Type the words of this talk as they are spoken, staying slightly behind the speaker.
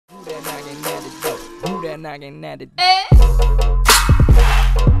Yo,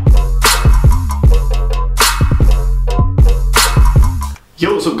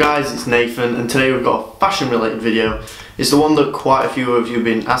 what's up guys, it's Nathan, and today we've got a fashion related video. It's the one that quite a few of you have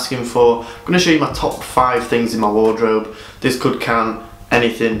been asking for. I'm going to show you my top 5 things in my wardrobe. This could count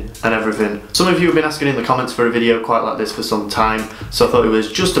anything and everything. Some of you have been asking in the comments for a video quite like this for some time, so I thought it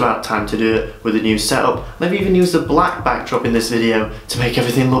was just about time to do it with a new setup. I've even used a black backdrop in this video to make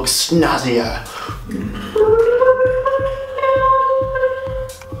everything look snazzier.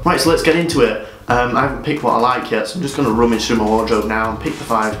 Right, so let's get into it. I haven't picked what I like yet, so I'm just going to rummage through my wardrobe now and pick the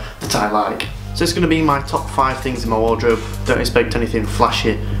 5 that I like. So it's going to be my top 5 things in my wardrobe. Don't expect anything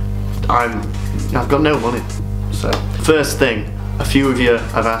flashy. I've got no money. So, first thing, a few of you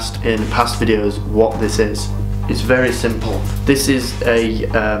have asked in past videos what this is. It's very simple. This is a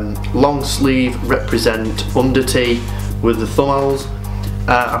long sleeve represent under tee with the thumbholes.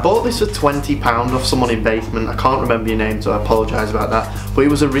 I bought this for £20 off someone in Basement. I can't remember your name, so I apologise about that. But it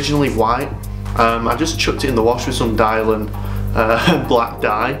was originally white. I just chucked it in the wash with some Dylan black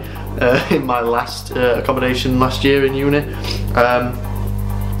dye in my last accommodation last year in uni.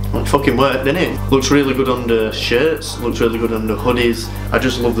 It fucking worked, didn't it? Looks really good under shirts, looks really good under hoodies. I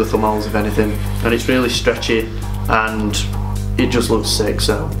just love the thumbholes if anything, and it's really stretchy and it just looks sick,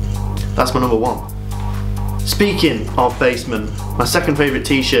 so that's my number 1. Speaking of Basement, my second favourite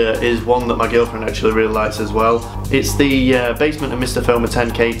t-shirt is one that my girlfriend actually really likes as well. It's the Basement and Mr. Foamer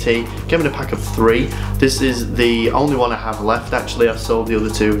 10 KT. Came in a pack of 3. This is the only one I have left actually. I've sold the other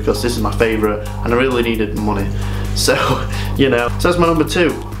 2 because this is my favourite and I really needed money. So, you know, so that's my number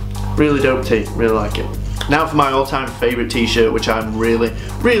 2. Really dope tee, really like it. Now for my all-time favourite t-shirt, which I'm really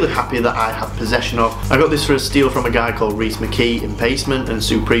happy that I have possession of. I got this for a steal from a guy called Reese McKee in Basement and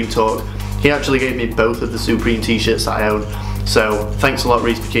Supreme Talk. He actually gave me both of the Supreme t-shirts that I own, so thanks a lot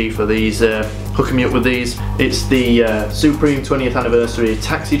Reese McKee for these, hooking me up with these. It's the Supreme 20th anniversary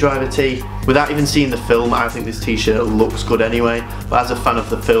taxi driver tee. Without even seeing the film, I think this t-shirt looks good anyway, but as a fan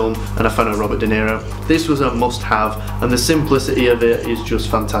of the film and a fan of Robert De Niro, this was a must-have, and the simplicity of it is just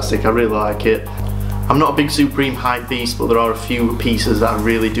fantastic. I really like it. I'm not a big Supreme hype beast, but there are a few pieces that I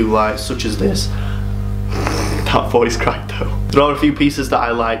really do like, such as this. That voice cracked though. There are a few pieces that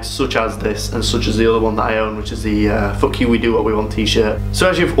I like, such as this, and such as the other one that I own, which is the Fuck You We Do What We Want t-shirt. So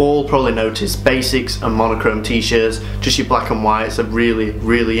as you've all probably noticed, basics and monochrome t-shirts, just your black and whites are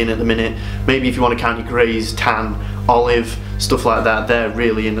really in at the minute. Maybe if you want to count your greys, tan, olive, stuff like that, they're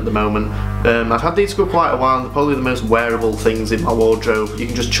really in at the moment. I've had these for quite a while, and they're probably the most wearable things in my wardrobe. You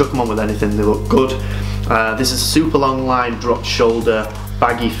can just chuck them on with anything, they look good. This is a super long line, dropped shoulder,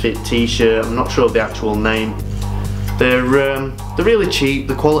 baggy fit t-shirt. I'm not sure of the actual name. They're really cheap,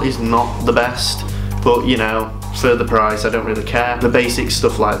 the quality's not the best, but you know, for the price I don't really care. The basic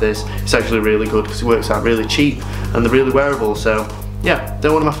stuff like this, it's actually really good because it works out really cheap and they're really wearable, so yeah,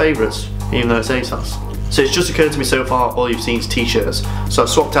 they're one of my favourites, even though it's ASOS. So it's just occurred to me so far, all you've seen is t-shirts, so I've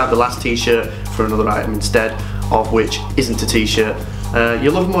swapped out the last t-shirt for another item instead, of which isn't a t-shirt. You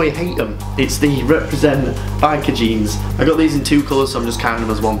love them or you hate them. It's the Represent biker jeans. I got these in 2 colours, so I'm just counting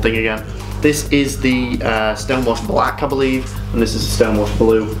them as one thing again. This is the Stonewash Black, I believe, and this is the Stonewash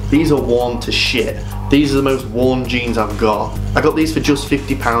Blue. These are worn to shit. These are the most worn jeans I've got. I got these for just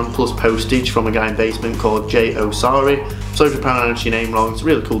 £50 plus postage from a guy in Basement called J. Osari. Sorry if I pronounced your name wrong, it's a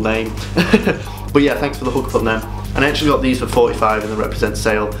really cool name. But yeah, thanks for the hookup on them. And I actually got these for £45 in the Represent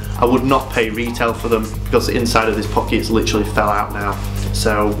sale. I would not pay retail for them because the inside of this pocket's literally fell out now.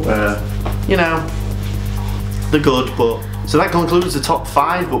 So, you know, they're good, but... So that concludes the top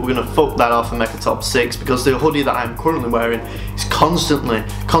 5, but we're going to fuck that off and make a top 6 because the hoodie that I'm currently wearing is constantly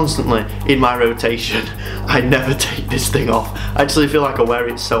in my rotation. I never take this thing off. I actually feel like I wear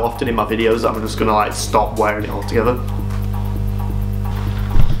it so often in my videos that I'm just going to like stop wearing it altogether.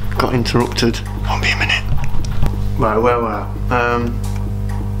 Got interrupted. Won't be a minute. Right, where were I?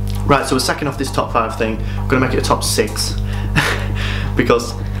 Right, so we're second off this top 5 thing. I'm going to make it a top 6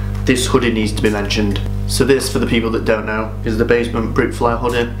 because this hoodie needs to be mentioned. So this, for the people that don't know, is the Basement Brick Flare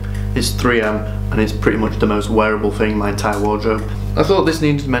hoodie. It's 3M and it's pretty much the most wearable thing in my entire wardrobe. I thought this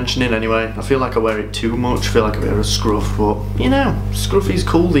needed mentioning anyway. I feel like I wear it too much, I feel like I wear a scruff, but you know, scruffy's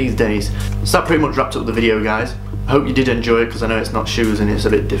cool these days. So that pretty much wraps up the video, guys. I hope you did enjoy it because I know it's not shoes and it's a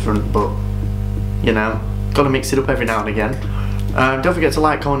bit different, but you know, gotta mix it up every now and again. Don't forget to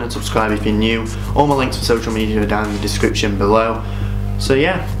like, comment and subscribe if you're new. All my links for social media are down in the description below. So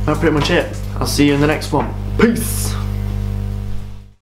yeah, that's pretty much it. I'll see you in the next one. Peace!